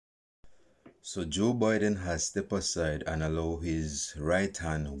So Joe Biden has stepped aside and allowed his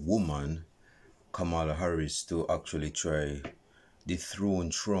right-hand woman, Kamala Harris, to actually try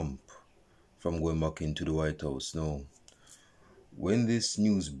dethrone Trump from going back into the White House. Now, when this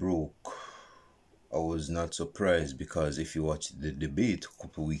news broke, I was not surprised because if you watch the debate a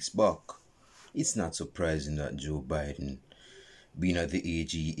couple weeks back, it's not surprising that Joe Biden, being at the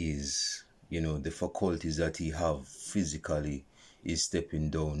age he is, the faculties that he have physically, is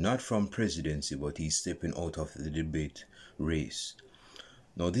stepping down, not from presidency, but he's stepping out of the debate race.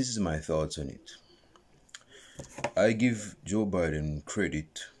 Now, this is my thoughts on it. I give Joe Biden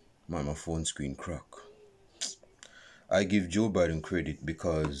credit. My phone screen crack. I give Joe Biden credit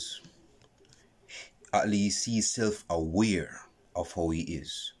because at least he's self-aware of how he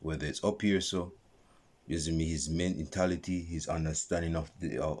is, whether it's up here, so his mentality, his understanding of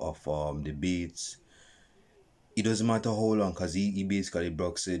the debates. It doesn't matter how long, because he basically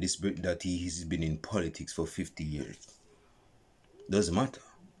broke said this that he's been in politics for 50 years. Doesn't matter.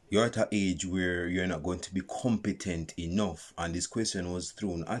 You're at an age where you're not going to be competent enough, and this question was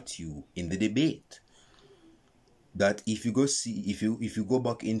thrown at you in the debate. That if you go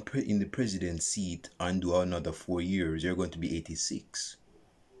back in the president's seat and do another 4 years, you're going to be 86.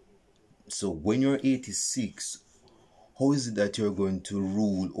 So when you're 86, how is it that you're going to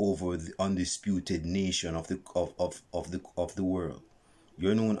rule over the undisputed nation of the world?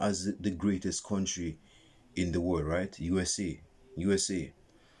 You're known as the greatest country in the world, right? USA.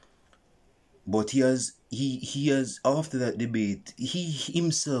 But he has after that debate, he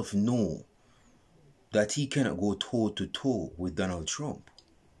himself know that he cannot go toe to toe with Donald Trump.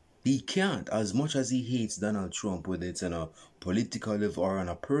 He can't. As much as he hates Donald Trump, whether it's on a political level or on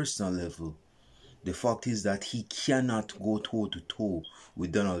a personal level, the fact is that he cannot go toe to toe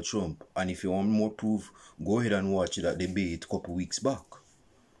with Donald Trump. And if you want more proof, go ahead and watch that debate a couple weeks back.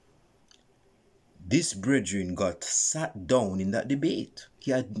 This brethren got sat down in that debate.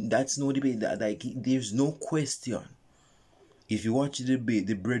 That's no debate. There's no question. If you watch the debate,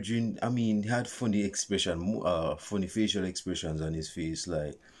 the brethren, he had funny facial expressions on his face.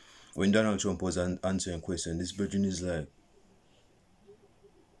 Like when Donald Trump was answering a question, this brethren is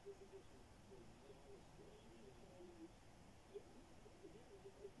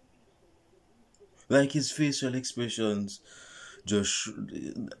like his facial expressions just,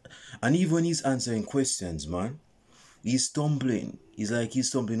 and even when he's answering questions, man, he's stumbling. He's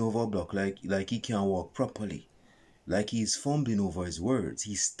stumbling over a block, like he can't walk properly. Like he's fumbling over his words.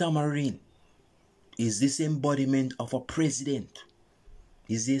 He's stammering. Is this embodiment of a president?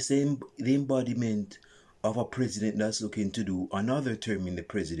 Is this the embodiment of a president that's looking to do another term in the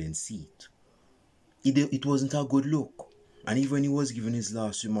president's seat? It wasn't a good look. And even when he was giving his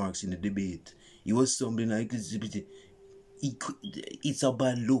last remarks in the debate, he was stumbling like it's a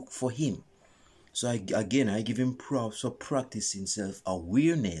bad look for him. So I give him props for practicing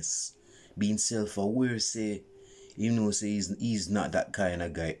self-awareness. Being self-aware, say he's not that kind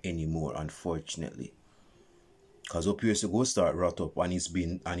of guy anymore, unfortunately. Because up here to go start rot up, and it's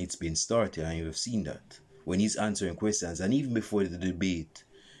been started, and you've seen that. When he's answering questions, and even before the debate,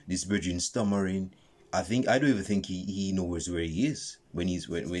 this virgin stammering, I don't even think he knows where he is. I don't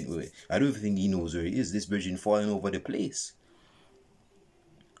even think he knows where he is. This virgin falling over the place.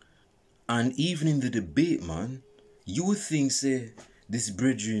 And even in the debate, man, you would think, say, this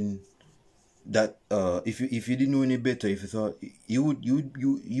brethren, that if you didn't know any better, if you thought you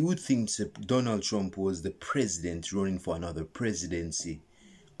would think Donald Trump was the president running for another presidency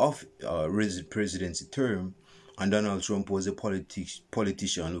presidency term, and Donald Trump was a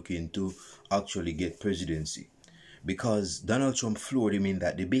politician looking to actually get presidency, because Donald Trump floored him in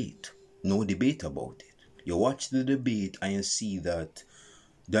that debate. No debate about it. You watch the debate and you see that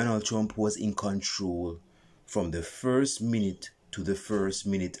Donald Trump was in control from the first minute to the first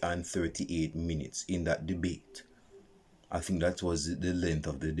minute and 38 minutes in that debate. I think that was the length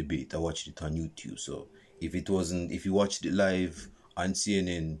of the debate. I watched it on YouTube. So if you watched it live on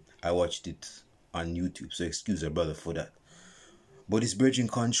CNN, I watched it on YouTube. So excuse our brother for that. But his brethren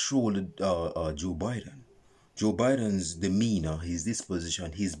controlled Joe Biden. Joe Biden's demeanor, his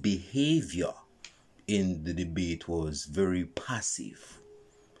disposition, his behavior in the debate was very passive,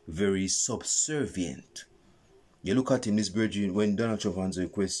 very subservient. You look at him, this brethren, when Donald Trump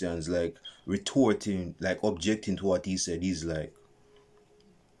answered questions, like retorting, like objecting to what he said, he's like,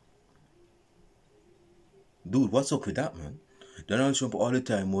 dude, what's up with that, man? Donald Trump all the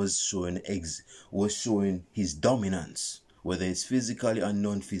time was showing his dominance, whether it's physically or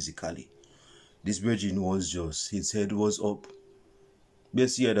non-physically. This brethren was just, his head was up.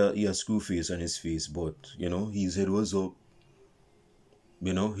 Yes, he had a screw face on his face, but, his head was up.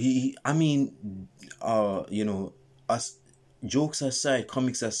 You know, I mean, you know, as jokes aside,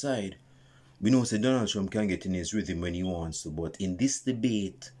 comics aside, we know that Donald Trump can get in his rhythm when he wants to, but in this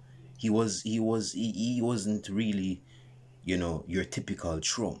debate, he wasn't really, you know, your typical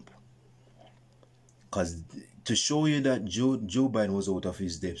Trump. Because to show you that Joe Biden was out of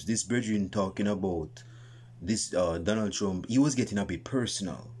his depths, this brethren talking about this Donald Trump, he was getting a bit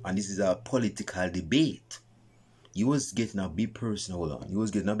personal, and this is a political debate. He was getting a bit personal. Hold on. He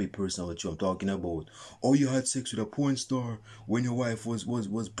was getting a bit personal with Trump, talking about, oh, you had sex with a porn star when your wife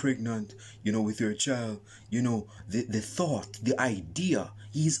was pregnant, you know, with your child. You know, the thought, the idea.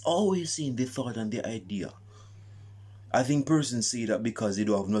 He's always saying the thought and the idea. I think persons say that because they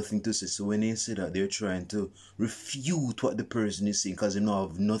don't have nothing to say. So when they say that, they're trying to refute what the person is saying because they don't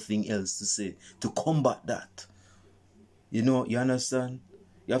have nothing else to say to combat that. You know, you understand?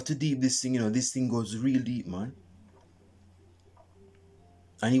 You have to deep this thing, you know, this thing goes real deep, man.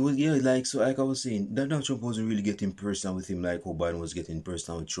 And he was, yeah, like, so like I was saying, Donald Trump wasn't really getting personal with him like how Biden was getting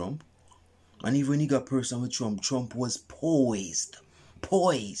personal with Trump. And even when he got personal with Trump, Trump was poised,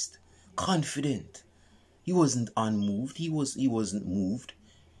 confident. He wasn't unmoved. He wasn't moved.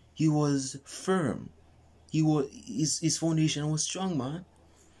 He was firm. His foundation was strong, man.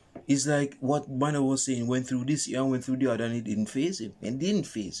 It's like what Biden was saying, went through this year and went through the other, and it didn't phase him. And didn't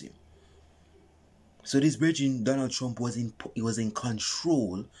phase him. So this bridging, Donald Trump was in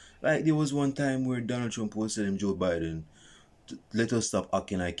control. Like there was one time where Donald Trump was telling Joe Biden, "Let us stop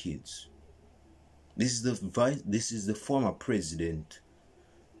acting like kids." This is the former president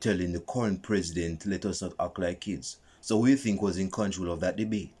telling the current president, "Let us not act like kids." So who do you think was in control of that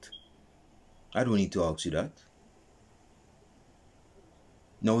debate? I don't need to ask you that.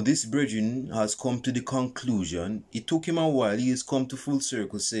 Now this bridging has come to the conclusion. It took him a while. He has come to full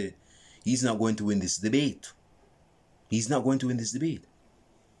circle. Say, he's not going to win this debate. He's not going to win this debate.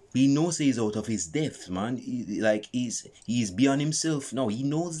 He knows he's out of his depth, man. He's beyond himself now. He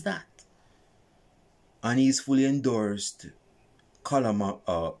knows that. And he's fully endorsed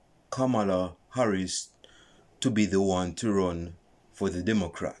Kamala Harris to be the one to run for the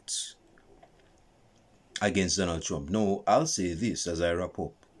Democrats against Donald Trump. Now, I'll say this as I wrap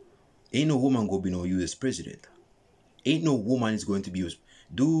up. Ain't no woman going to be no U.S. president. Ain't no woman is going to be U.S.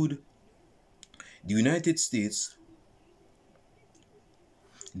 Dude, the United States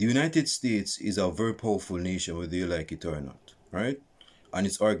is a very powerful nation, whether you like it or not, right? And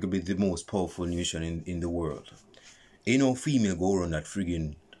it's arguably the most powerful nation in the world. Ain't no female go around that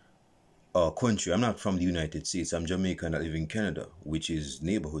friggin' country. I'm not from the United States. I'm Jamaican. I live in Canada, which is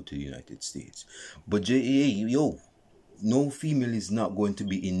neighborhood to the United States. But no female is not going to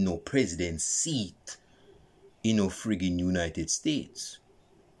be in no president's seat in no friggin' United States.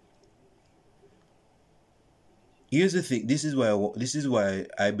 Here's the thing. This is why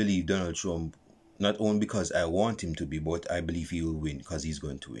I believe Donald Trump, not only because I want him to be, but I believe he will win because he's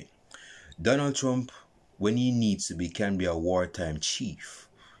going to win. Donald Trump, when he needs to be, can be a wartime chief.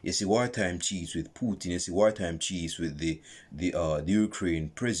 You see wartime chiefs with Putin. You see wartime chiefs with the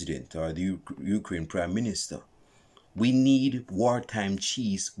Ukraine president or the Ukraine prime minister. We need wartime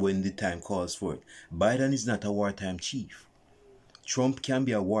chiefs when the time calls for it. Biden is not a wartime chief. Trump can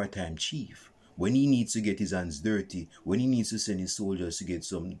be a wartime chief. When he needs to get his hands dirty, when he needs to send his soldiers to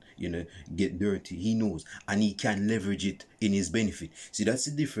get dirty, he knows. And he can leverage it in his benefit. See, that's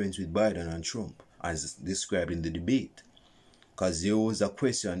the difference with Biden and Trump, as described in the debate. Because there was a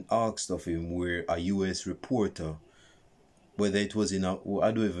question asked of him where a U.S. reporter, whether it was I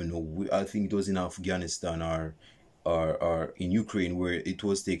don't even know, I think it was in Afghanistan or in Ukraine, where it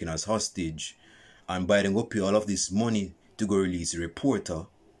was taken as hostage. And Biden go pay all of this money to go release a reporter.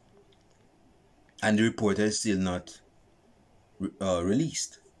 And the reporter is still not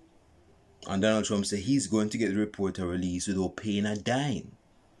released. And Donald Trump said he's going to get the reporter released without paying a dime.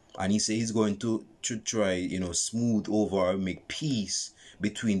 And he said he's going to try, smooth over or make peace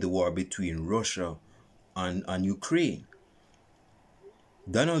between the war between Russia and Ukraine.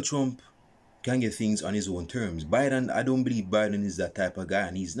 Donald Trump can get things on his own terms. Biden, I don't believe Biden is that type of guy,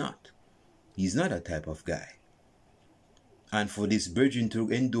 and he's not. He's not that type of guy. And for this virgin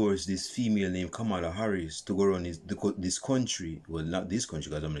to endorse this female named Kamala Harris to go run this country, well, not this country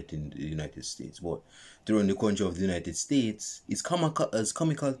because I'm not in the United States, but to run the country of the United States, it's comical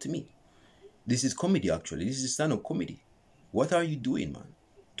to me. This is comedy, actually. This is stand-up comedy. What are you doing, man?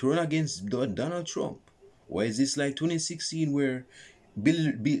 To run against Donald Trump? Why is this like 2016 where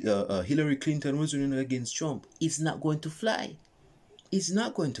Hillary Clinton was running against Trump? It's not going to fly. It's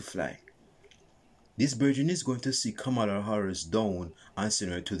not going to fly. This virgin is going to see Kamala Harris down and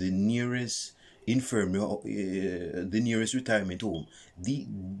send her to the nearest, infirmary, the nearest retirement home.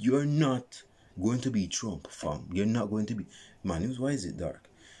 You're not going to be Trump, fam. You're not going to be. Man, why is it dark?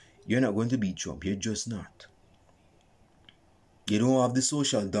 You're not going to be Trump. You're just not. You don't have the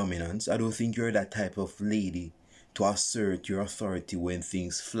social dominance. I don't think you're that type of lady to assert your authority when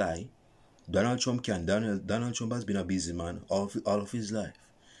things fly. Donald Trump can. Donald Trump has been a busy man all of his life.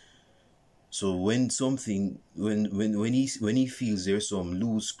 So when he feels there's some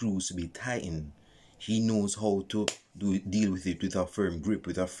loose screws to be tightened, he knows how to deal with it with a firm grip,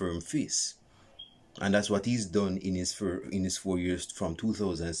 with a firm fist. And that's what he's done in his 4 years from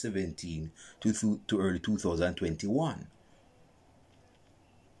 2017 to early 2021.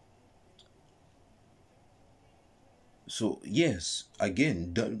 So yes,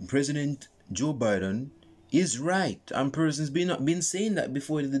 again, President Joe Biden is right, and persons been saying that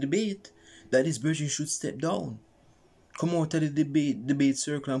before the debate, that this person should step down, come out of the debate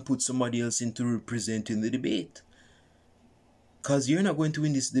circle and put somebody else in to represent in the debate. Cause you're not going to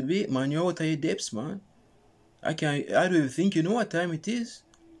win this debate, man. You're out of your depths, man. I don't even think you know what time it is.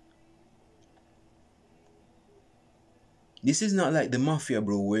 This is not like the mafia,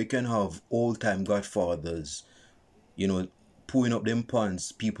 bro, where you can have old-time godfathers, you know, pulling up them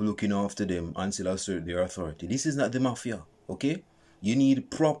pants, people looking after them until assert their authority. This is not the mafia, okay? You need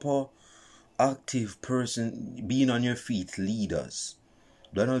proper, active person, being on your feet, leaders.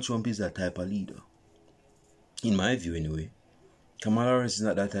 Donald Trump is that type of leader. In my view, anyway. Kamala Harris is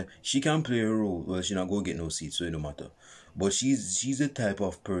not that type. She can play a role. Well, she not going to get no seat, so it don't matter. But she's the type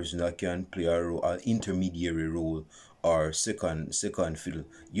of person that can play a role, an intermediary role, or second fiddle.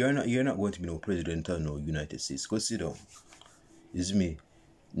 You're not going to be no president of no United States. Go sit down. It's me.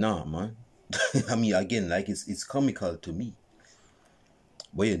 Nah, man. I mean, again, like it's comical to me.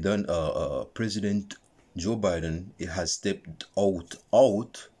 But yeah, done. President Joe Biden has stepped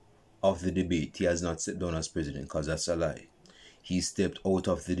out of the debate. He has not stepped down as president, because that's a lie. He stepped out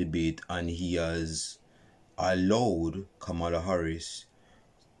of the debate and he has allowed Kamala Harris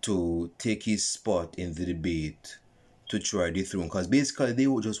to take his spot in the debate to try the throne. Because basically they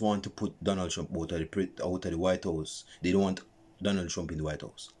would just want to put Donald Trump out of the White House. They don't want Donald Trump in the White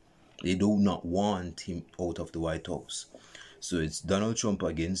House. They do not want him out of the White House. So it's Donald Trump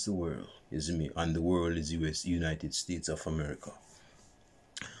against the world, isn't it? And the world is United States of America.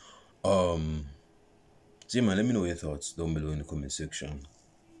 See, man, let me know your thoughts down below in the comment section.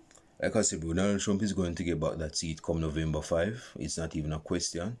 Like I said, bro, Donald Trump is going to get back that seat come November 5. It's not even a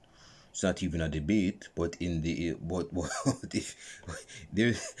question. It's not even a debate. But if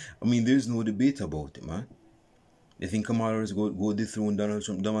there's no debate about it, man. They think Kamala Harris go dethrone Donald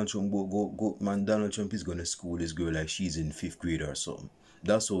Trump. Donald Trump go man. Donald Trump is gonna school this girl like she's in 5th grade or something.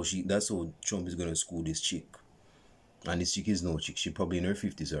 That's how Trump is gonna school this chick. And this chick is no chick. She probably in her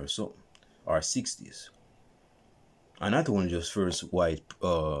 50s or something, or 60s. And not only just first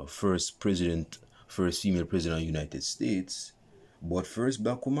female president of the United States, but first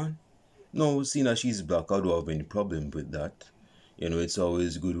black woman. No, seeing that she's black, I don't have any problem with that. You know, it's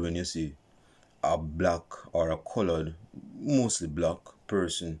always good when you see a black or a colored, mostly black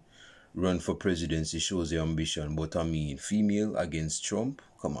person run for presidency. Shows the ambition. But I mean, female against Trump,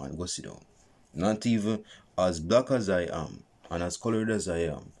 come on, go sit down. Not even as black as I am and as colored as I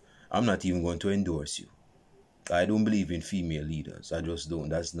am, I'm not even going to endorse you. I don't believe in female leaders. I just don't.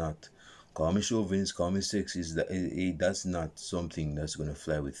 That's not. Call me chauvinist, call me sexist. That's not something that's gonna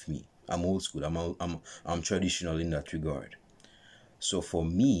fly with me. I'm old school. I'm traditional in that regard. So for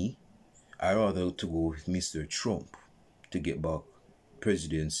me, I rather to go with Mr. Trump to get back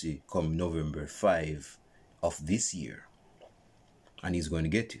presidency come November 5 of this year, and he's going to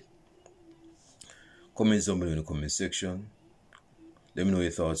get it. Comment down below in the comment section. Let me know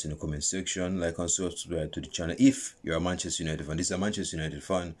your thoughts in the comment section. Like and subscribe to the channel if you're a Manchester United fan. This is a Manchester United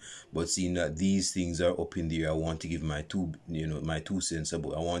fan, but seeing that these things are up in the air, I want to give my 2 cents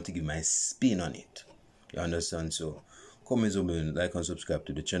about. I want to give my spin on it. You understand? So comment down below, like and subscribe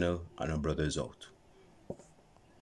to the channel, and our brother is out.